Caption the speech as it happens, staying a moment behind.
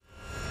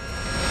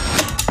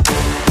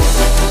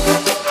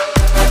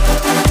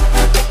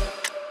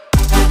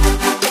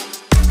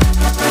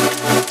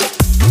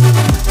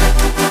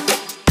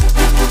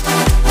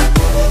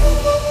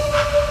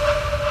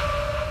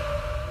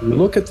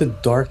look at the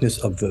darkness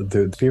of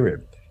the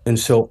spirit. And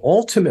so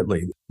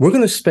ultimately, we're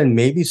going to spend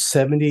maybe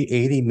 70,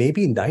 80,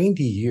 maybe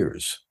 90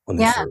 years on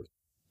this Yeah. earth.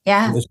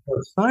 Yeah. And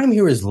so time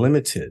here is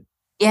limited.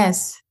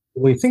 Yes.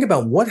 When you think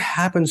about what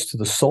happens to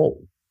the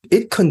soul,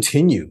 it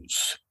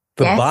continues.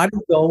 The Yes. body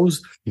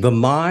goes, the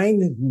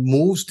mind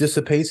moves,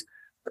 dissipates,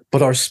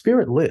 but our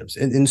spirit lives.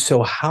 And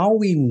so how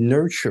we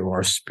nurture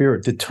our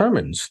spirit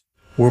determines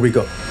where we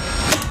go.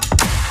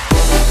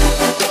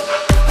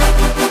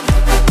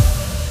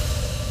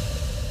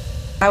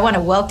 I want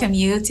to welcome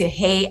you to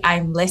Hey,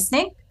 I'm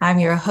Listening. I'm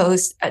your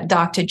host,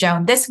 Dr.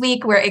 Joan. This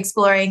week, we're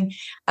exploring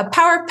a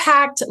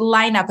power-packed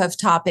lineup of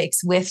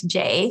topics with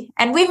Jay.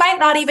 And we might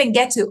not even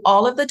get to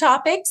all of the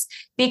topics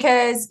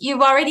because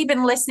you've already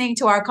been listening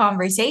to our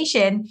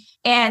conversation.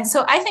 And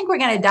so I think we're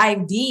going to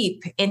dive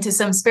deep into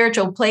some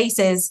spiritual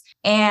places.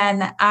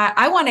 And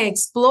I want to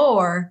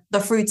explore the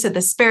fruits of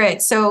the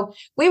Spirit. So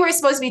we were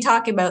supposed to be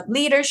talking about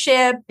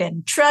leadership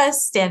and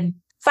trust and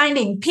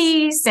finding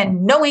peace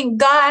and knowing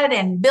God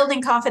and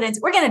building confidence.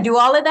 We're going to do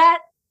all of that,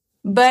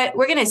 but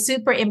we're going to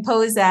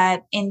superimpose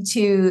that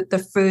into the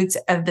fruits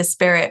of the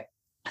Spirit.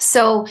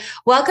 So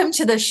welcome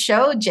to the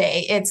show,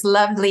 Jay. It's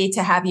lovely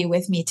to have you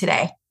with me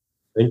today.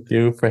 Thank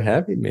you for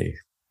having me.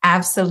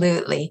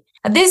 Absolutely.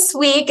 This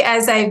week,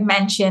 as I've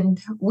mentioned,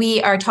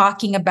 we are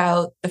talking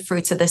about the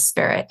fruits of the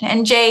Spirit.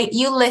 And Jay,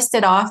 you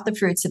listed off the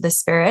fruits of the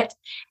Spirit.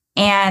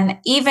 And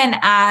even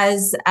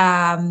as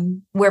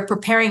we're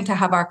preparing to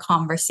have our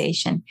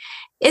conversation,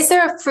 is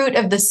there a fruit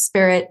of the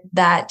Spirit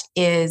that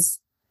is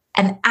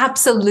an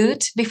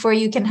absolute before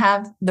you can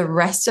have the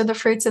rest of the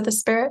fruits of the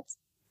Spirit?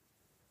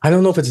 I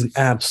don't know if it's an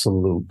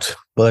absolute,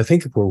 but I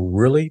think if we're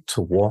really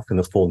to walk in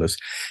the fullness,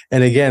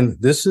 and again,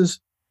 this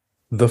is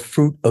the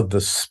fruit of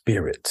the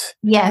Spirit.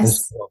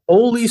 Yes. So the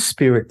Holy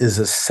Spirit is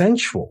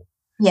essential.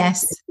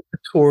 Yes. In the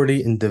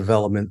maturity and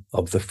development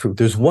of the fruit.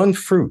 There's one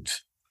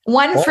fruit.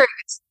 One fruit.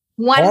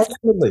 One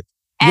fruit.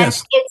 And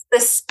yes. It's the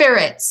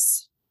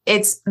spirits.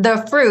 It's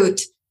the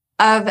fruit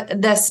of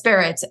the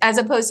spirits, as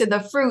opposed to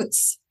the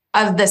fruits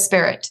of the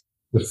Spirit.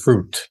 The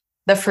fruit.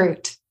 The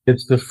fruit.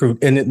 It's the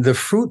fruit. And the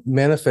fruit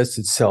manifests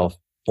itself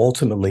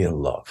ultimately in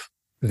love.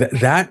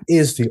 That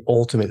is the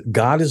ultimate.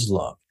 God is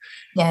love.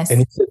 Yes. And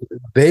he said,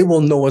 they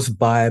will know us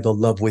by the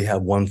love we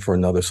have one for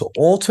another. So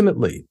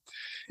ultimately,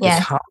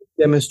 it's how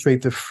we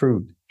demonstrate the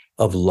fruit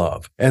of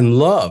love. And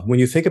love, when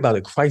you think about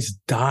it, Christ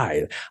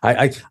died.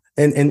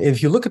 And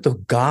if you look at the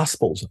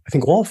Gospels, I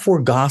think all four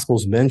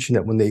Gospels mention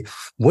that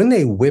when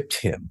they whipped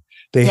him,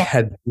 they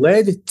had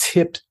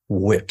lead-tipped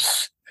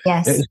whips.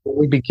 Yes. And so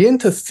we begin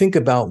to think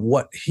about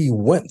what he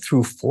went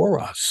through for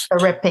us. The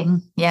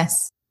ripping,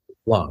 yes.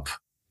 Love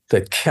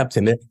that kept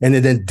him. And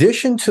in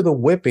addition to the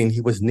whipping,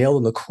 he was nailed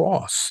on the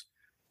cross.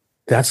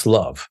 That's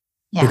love.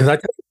 Yeah. Because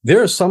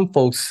there are some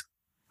folks,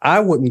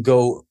 I wouldn't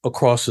go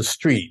across the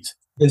street.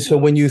 And so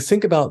when you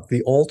think about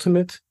the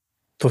ultimate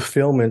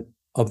fulfillment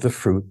of the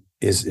fruit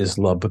is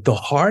love, but the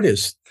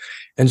hardest.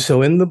 And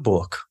so in the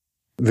book,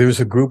 there's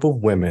a group of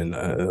women,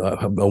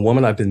 a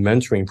woman I've been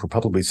mentoring for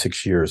probably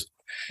 6 years.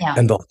 Yeah.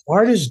 And the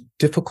hardest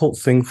difficult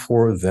thing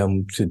for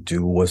them to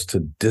do was to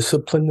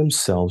discipline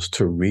themselves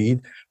to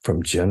read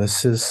from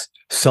Genesis,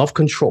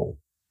 self-control,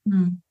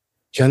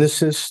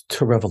 Genesis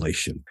to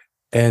Revelation.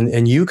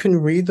 And you can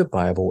read the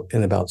Bible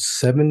in about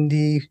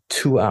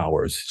 72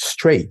 hours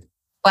straight.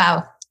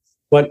 Wow.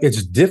 But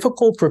it's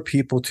difficult for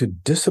people to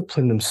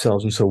discipline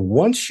themselves. And so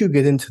once you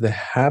get into the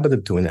habit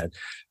of doing that,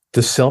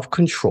 the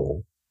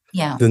self-control,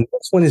 the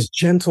next one is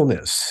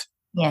gentleness.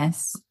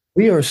 Yes.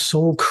 We are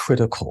so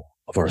critical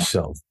of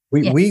ourselves.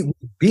 We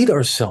beat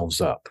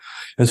ourselves up.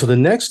 And so the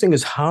next thing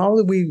is, how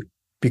do we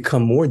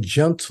become more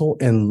gentle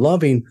and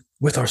loving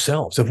with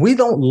ourselves? If we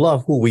don't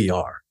love who we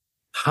are,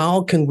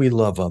 how can we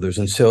love others?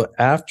 And so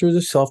after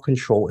the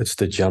self-control, it's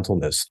the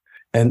gentleness.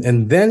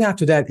 And then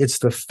after that, it's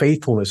the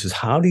faithfulness. Is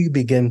how do you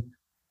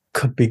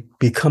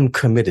become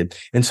committed?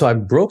 And so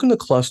I've broken the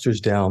clusters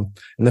down.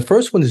 And the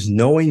first one is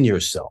knowing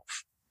yourself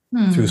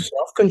through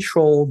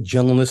self-control,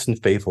 gentleness,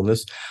 and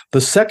faithfulness.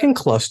 The second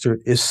cluster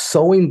is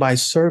sowing by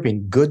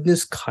serving,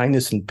 goodness,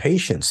 kindness, and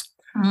patience.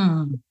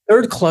 The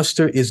third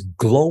cluster is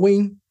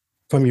glowing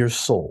from your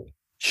soul,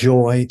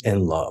 joy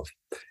and love.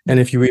 And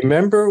if you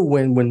remember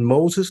when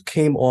Moses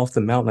came off the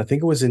mountain, I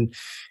think it was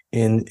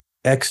in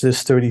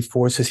Exodus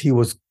 34, it says he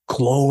was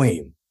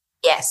glowing.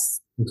 Yes.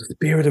 The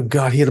Spirit of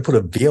God, he had to put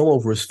a veil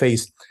over his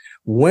face.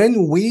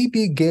 When we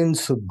begin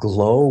to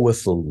glow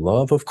with the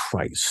love of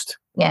Christ,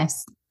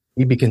 yes,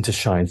 we begin to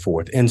shine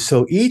forth. And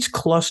so each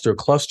cluster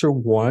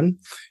one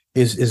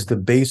is the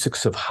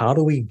basics of how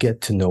do we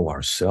get to know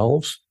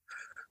ourselves.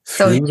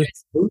 So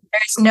there's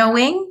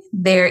knowing,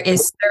 there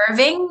is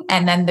serving,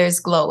 and then there's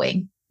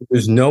glowing.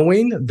 There's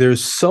knowing,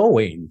 there's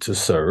sowing to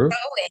serve.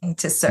 Sowing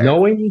to serve.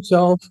 Knowing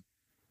yourself,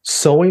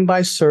 sowing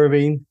by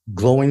serving,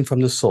 glowing from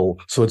the soul.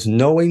 So it's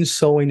knowing,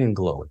 sowing, and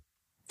glowing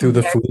through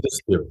the fruit of the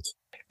Spirit.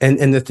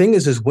 And the thing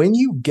is when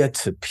you get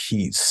to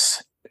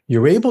peace,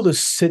 you're able to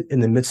sit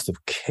in the midst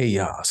of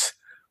chaos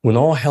when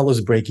all hell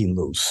is breaking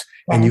loose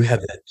and you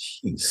have that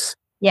peace.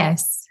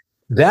 Yes.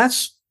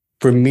 That's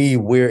for me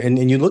where,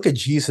 and you look at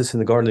Jesus in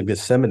the Garden of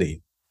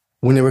Gethsemane,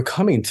 when they were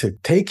coming to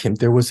take him,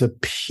 there was a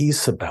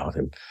peace about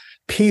him.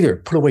 Peter,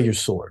 put away your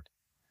sword.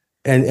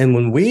 And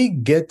when we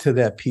get to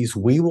that peace,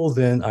 we will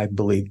then, I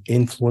believe,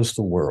 influence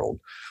the world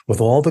with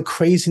all the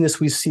craziness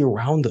we see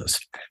around us.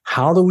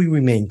 How do we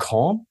remain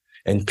calm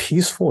and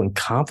peaceful and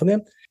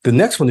confident? The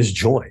next one is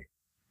joy.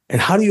 And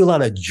how do you allow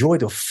that joy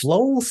to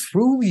flow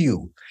through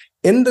you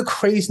in the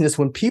craziness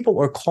when people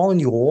are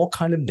calling you all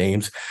kind of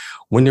names,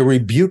 when they're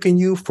rebuking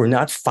you for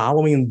not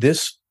following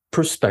this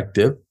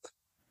perspective?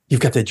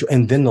 You've got that joy,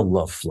 and then the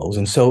love flows.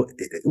 And so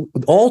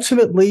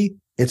ultimately,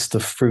 it's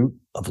the fruit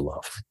of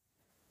love.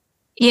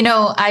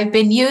 I've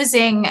been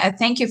using,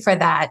 thank you for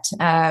that.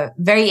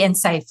 Very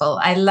insightful.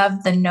 I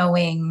love the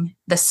knowing,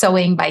 the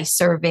sowing by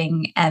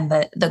serving, and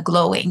the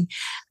glowing.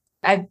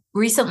 I've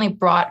recently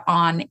brought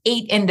on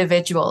 8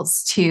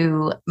 individuals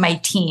to my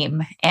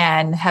team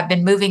and have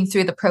been moving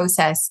through the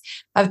process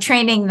of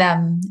training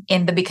them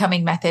in the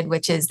becoming method,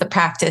 which is the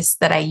practice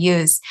that I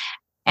use.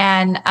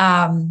 And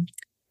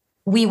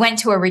we went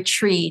to a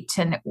retreat,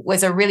 and it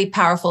was a really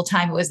powerful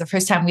time. It was the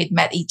first time we'd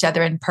met each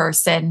other in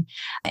person.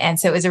 And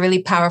so it was a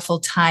really powerful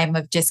time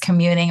of just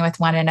communing with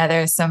one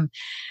another. Some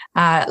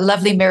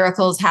lovely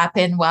miracles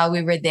happened while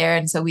we were there.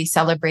 And so we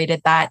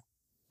celebrated that.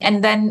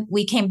 And then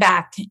we came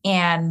back,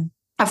 and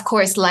of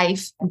course,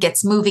 life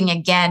gets moving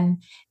again.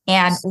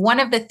 And one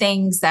of the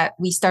things that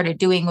we started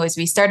doing was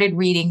we started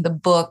reading the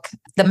book,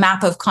 The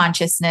Map of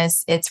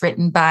Consciousness. It's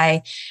written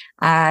by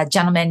a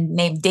gentleman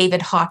named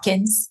David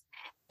Hawkins.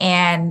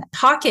 And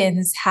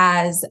Hawkins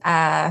has,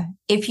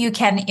 if you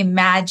can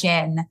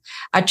imagine,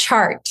 a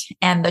chart,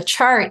 and the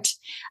chart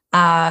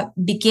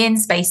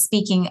begins by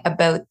speaking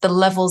about the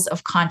levels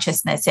of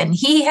consciousness. And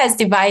he has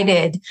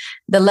divided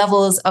the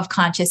levels of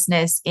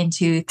consciousness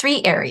into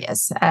 3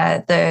 areas.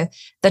 The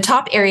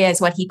top area is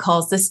what he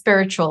calls the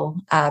spiritual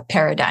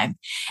paradigm.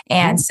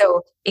 And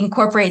so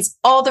incorporates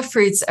all the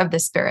fruits of the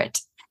spirit.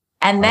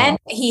 And then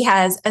he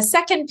has a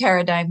second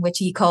paradigm, which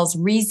he calls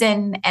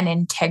reason and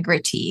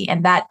integrity.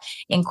 And that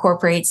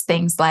incorporates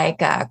things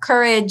like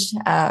courage,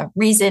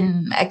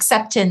 reason,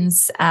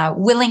 acceptance,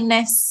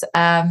 willingness.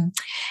 And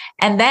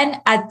then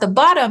at the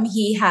bottom,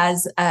 he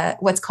has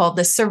what's called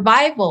the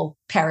survival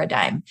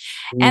paradigm.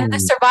 And the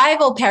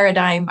survival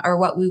paradigm are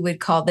what we would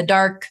call the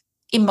dark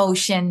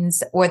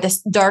emotions or the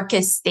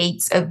darkest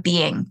states of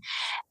being.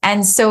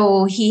 And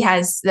so he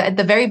has at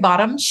the very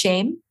bottom,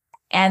 shame.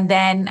 And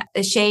then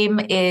shame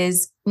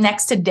is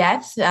next to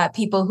death.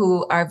 People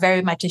who are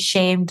very much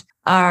ashamed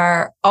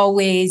are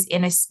always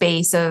in a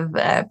space of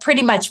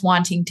pretty much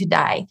wanting to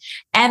die.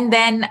 And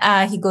then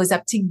he goes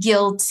up to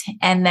guilt,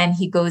 and then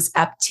he goes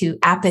up to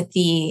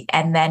apathy,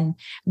 and then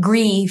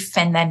grief,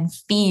 and then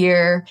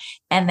fear.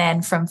 And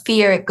then from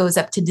fear, it goes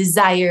up to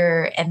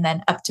desire, and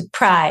then up to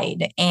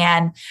pride.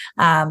 And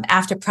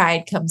after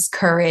pride comes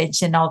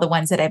courage and all the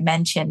ones that I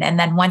mentioned. And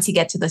then once you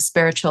get to the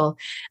spiritual,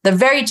 the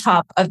very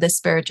top of the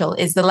spiritual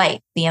is the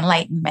light, the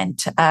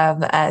enlightenment of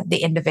the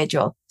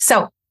individual.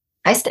 So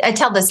I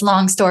tell this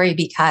long story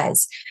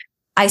because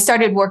I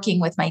started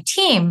working with my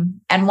team.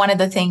 And one of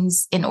the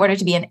things, in order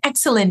to be an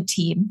excellent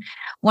team,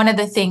 one of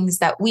the things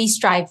that we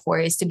strive for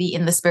is to be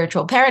in the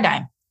spiritual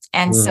paradigm.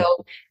 And so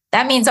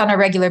that means on a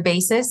regular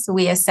basis,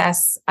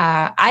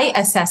 I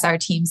assess our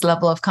team's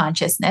level of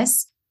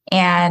consciousness.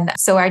 And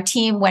so our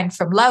team went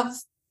from love,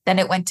 then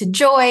it went to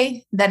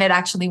joy, then it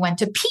actually went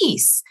to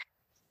peace.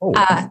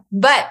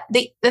 But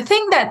the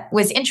thing that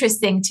was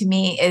interesting to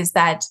me is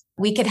that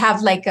we could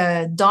have like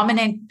a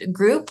dominant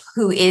group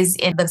who is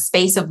in the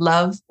space of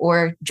love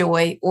or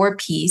joy or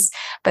peace,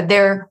 but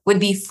there would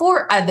be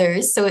 4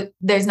 others. So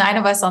there's 9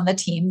 of us on the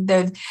team.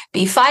 There'd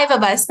be 5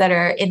 of us that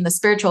are in the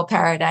spiritual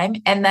paradigm,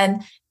 and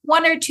then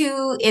 1 or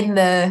 2 in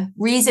the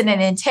reason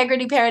and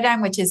integrity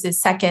paradigm, which is the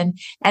second.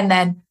 And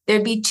then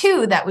there'd be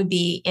 2 that would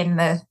be in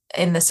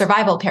the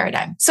survival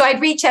paradigm. So I'd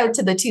reach out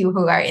to the 2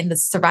 who are in the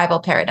survival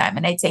paradigm,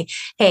 and I'd say,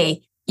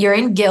 hey, you're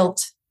in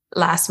guilt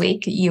last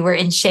week. You were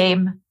in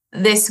shame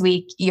this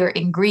week. You're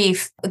in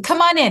grief.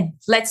 Come on in.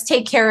 Let's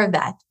take care of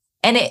that.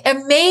 And it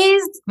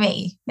amazed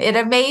me. It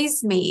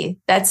amazed me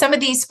that some of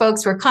these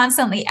folks were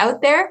constantly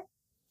out there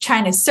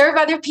trying to serve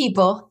other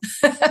people.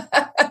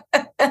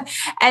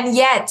 And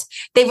yet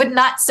they would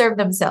not serve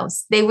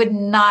themselves. They would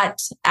not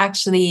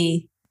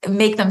actually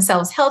make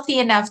themselves healthy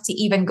enough to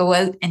even go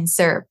out and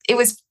serve. It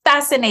was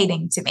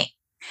fascinating to me.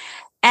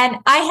 And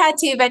I had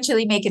to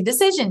eventually make a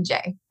decision,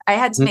 Jay. I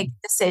had to make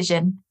a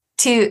decision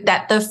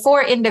that the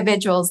 4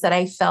 individuals that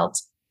I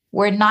felt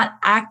were not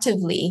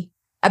actively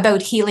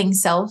about healing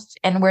self,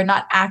 and we're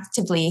not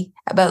actively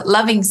about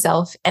loving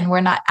self, and we're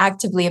not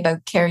actively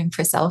about caring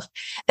for self,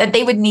 that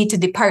they would need to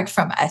depart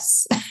from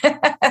us.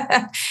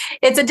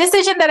 It's a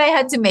decision that I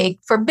had to make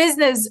for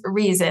business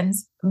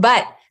reasons,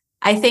 but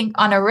I think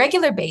on a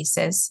regular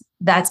basis,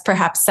 that's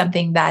perhaps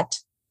something that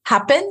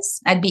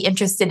happens. I'd be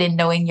interested in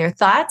knowing your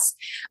thoughts,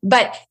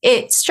 but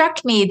it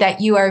struck me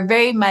that you are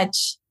very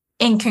much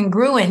in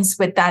congruence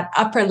with that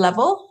upper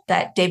level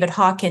that David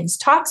Hawkins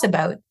talks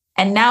about.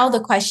 And now the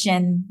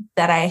question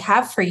that I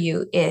have for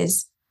you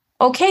is,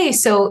 okay,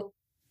 so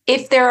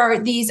if there are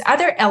these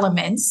other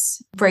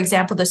elements, for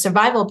example, the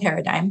survival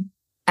paradigm,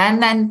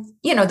 and then,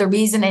 the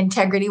reason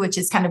integrity, which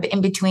is kind of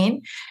in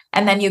between,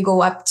 and then you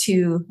go up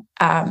to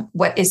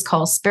what is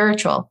called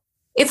spiritual.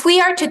 If we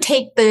are to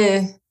take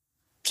the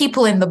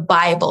people in the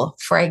Bible,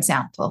 for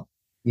example,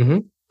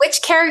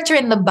 which character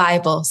in the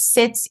Bible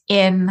sits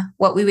in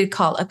what we would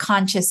call a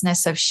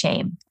consciousness of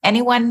shame?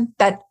 Anyone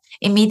that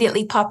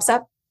immediately pops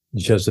up?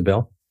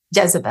 Jezebel.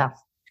 Jezebel.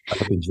 I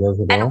look at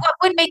Jezebel. And what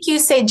would make you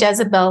say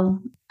Jezebel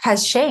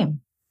has shame?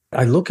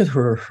 I look at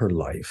her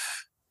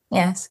life.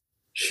 Yes.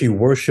 She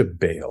worshiped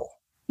Baal.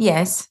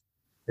 Yes.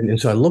 And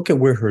so I look at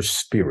where her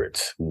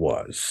spirit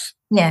was.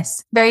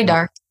 Yes. Very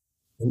dark.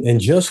 And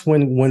just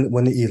when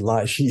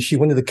she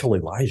wanted to kill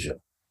Elijah.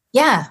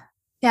 Yeah.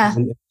 Yeah.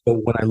 And so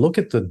when I look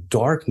at the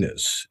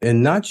darkness,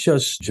 and not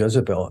just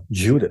Jezebel,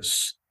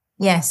 Judas.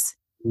 Yes.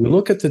 We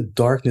look at the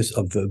darkness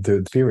of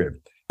the spirit.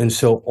 And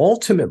so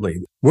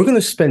ultimately, we're going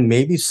to spend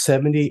maybe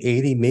 70,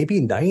 80,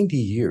 maybe 90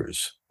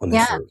 years on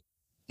this earth.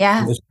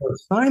 Yeah. And so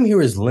time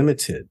here is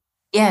limited.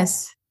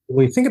 Yes.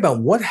 When you think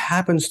about what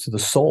happens to the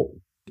soul,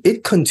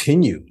 it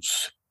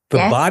continues. The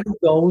body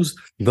goes,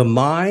 the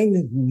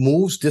mind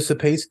moves,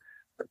 dissipates,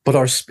 but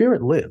our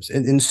spirit lives.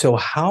 And so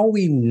how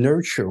we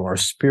nurture our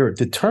spirit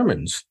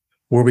determines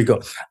where we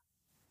go.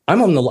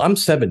 I'm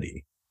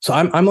 70. So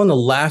I'm on the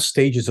last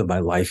stages of my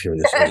life here in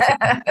this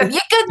earth.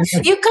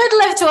 You could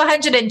live to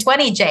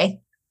 120, Jay.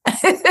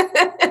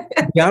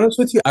 To be honest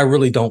with you, I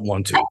really don't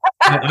want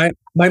to.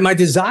 My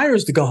desire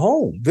is to go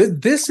home.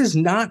 This is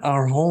not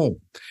our home.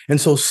 And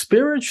so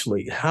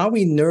spiritually, how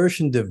we nourish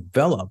and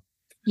develop,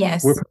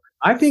 yes,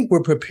 I think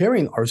we're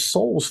preparing our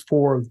souls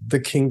for the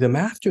kingdom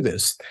after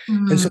this.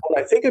 And so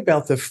when I think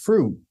about the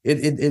fruit,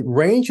 it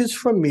ranges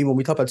from me, when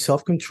we talk about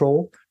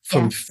self-control,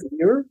 from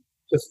fear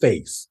to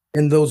faith.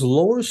 And those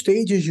lower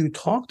stages you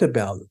talked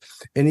about,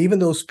 and even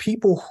those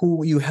people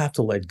who you have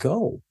to let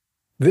go,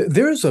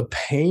 there's a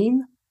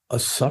pain, a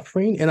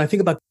suffering. And I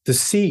think about the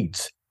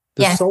seeds,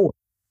 the soul,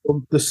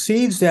 the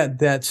seeds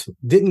that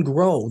didn't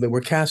grow, that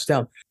were cast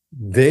out.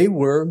 They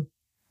were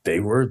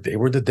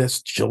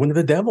the children of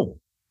the devil.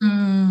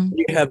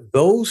 You have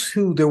those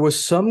who there was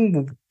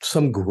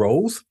some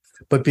growth,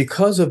 but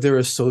because of their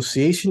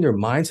association, their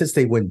mindsets,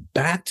 they went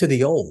back to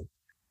the old.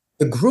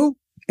 The group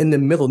in the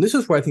middle, and this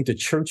is where I think the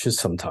church is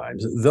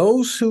sometimes,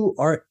 those who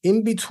are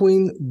in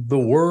between the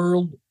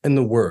world and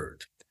the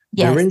word.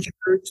 They're in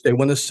church, they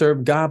want to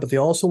serve God, but they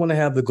also want to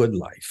have the good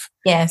life.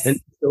 Yes. And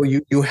so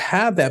you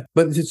have that,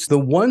 but it's the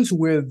ones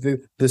where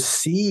the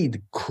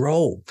seed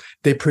grow.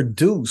 They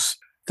produce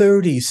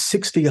 30,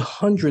 60,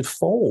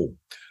 100-fold.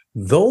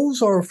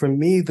 Those are, for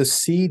me, the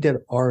seed that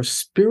are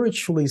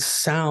spiritually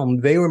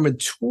sound. They are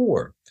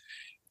mature.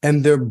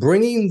 And they're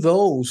bringing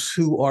those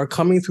who are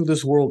coming through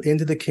this world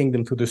into the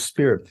kingdom through the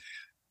spirit.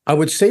 I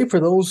would say for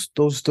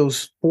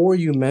those four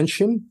you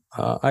mentioned,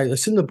 I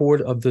sit on the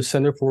board of the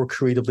Center for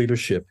Creative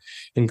Leadership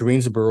in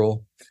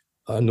Greensboro,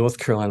 North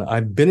Carolina.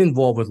 I've been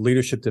involved with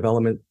leadership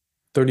development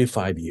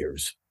 35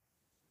 years.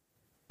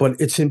 But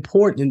it's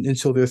important. And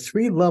so there are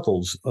three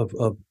levels of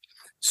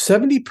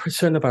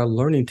 70% of our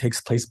learning takes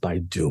place by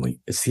doing.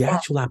 It's the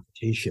actual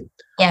application.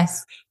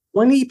 Yes.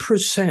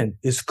 20%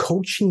 is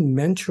coaching,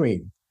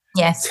 mentoring.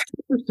 Yes.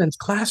 10% is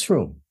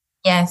classroom.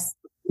 Yes.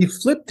 We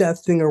flip that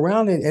thing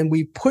around and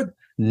we put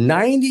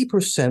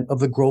 90% of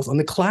the growth on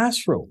the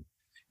classroom.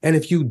 And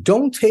if you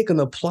don't take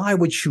and apply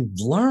what you've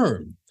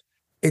learned,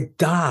 it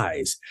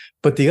dies.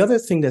 But the other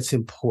thing that's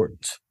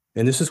important,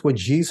 and this is what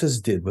Jesus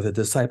did with the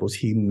disciples,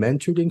 he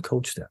mentored and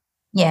coached them.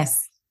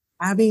 Yes.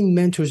 Having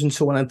mentors. And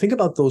so when I think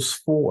about those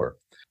four,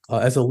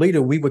 as a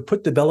leader, we would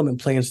put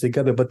development plans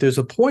together, but there's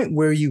a point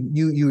where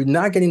you're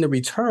not getting the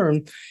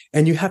return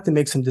and you have to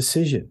make some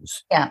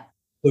decisions. Yeah.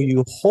 So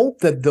you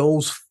hope that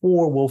those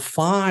four will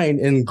find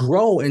and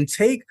grow and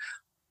take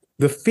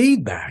the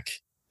feedback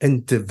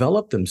and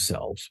develop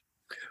themselves.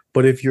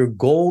 But if your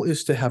goal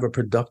is to have a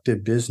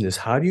productive business,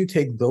 how do you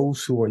take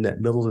those who are in that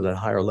middle to that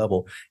higher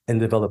level and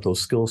develop those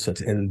skill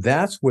sets? And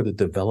that's where the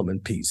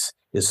development piece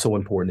is so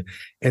important.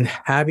 And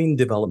having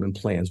development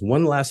plans.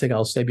 One last thing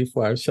I'll say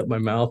before I shut my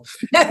mouth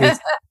is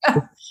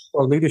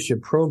our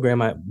leadership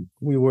program. I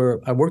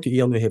worked at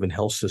Yale New Haven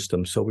Health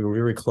System, so we were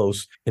very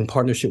close in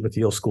partnership with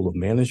Yale School of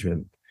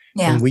Management.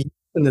 Yeah. And we did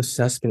an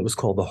assessment. It was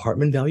called the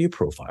Hartman Value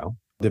Profile,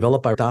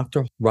 developed by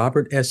Dr.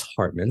 Robert S.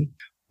 Hartman,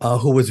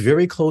 who was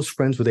very close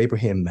friends with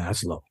Abraham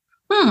Maslow.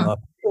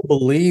 People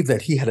believe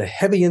that he had a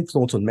heavy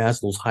influence on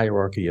Maslow's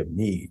hierarchy of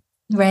need.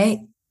 Right.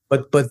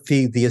 But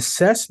the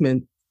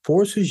assessment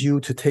forces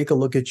you to take a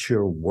look at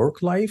your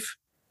work life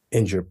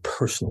and your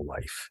personal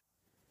life.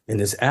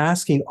 And is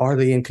asking, are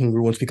they in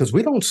congruence? Because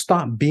we don't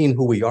stop being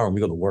who we are when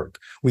we go to work.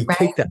 We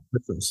take that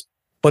with us.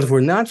 But if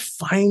we're not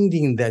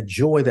finding that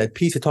joy, that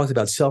peace, it talks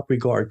about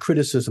self-regard,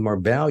 criticism, our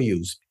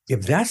values,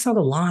 if that's not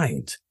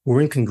aligned,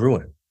 we're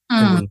incongruent.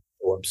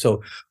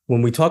 So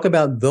when we talk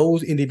about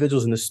those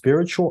individuals in the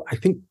spiritual,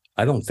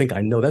 I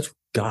know that's what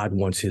God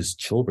wants his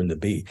children to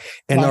be.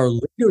 And our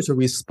leaders are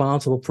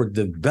responsible for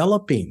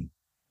developing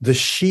the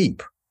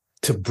sheep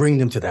to bring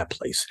them to that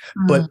place.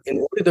 Mm. But in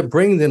order to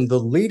bring them, the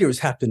leaders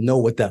have to know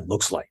what that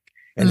looks like.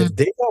 And if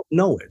they don't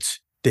know it,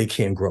 they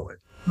can't grow it.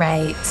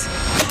 Right.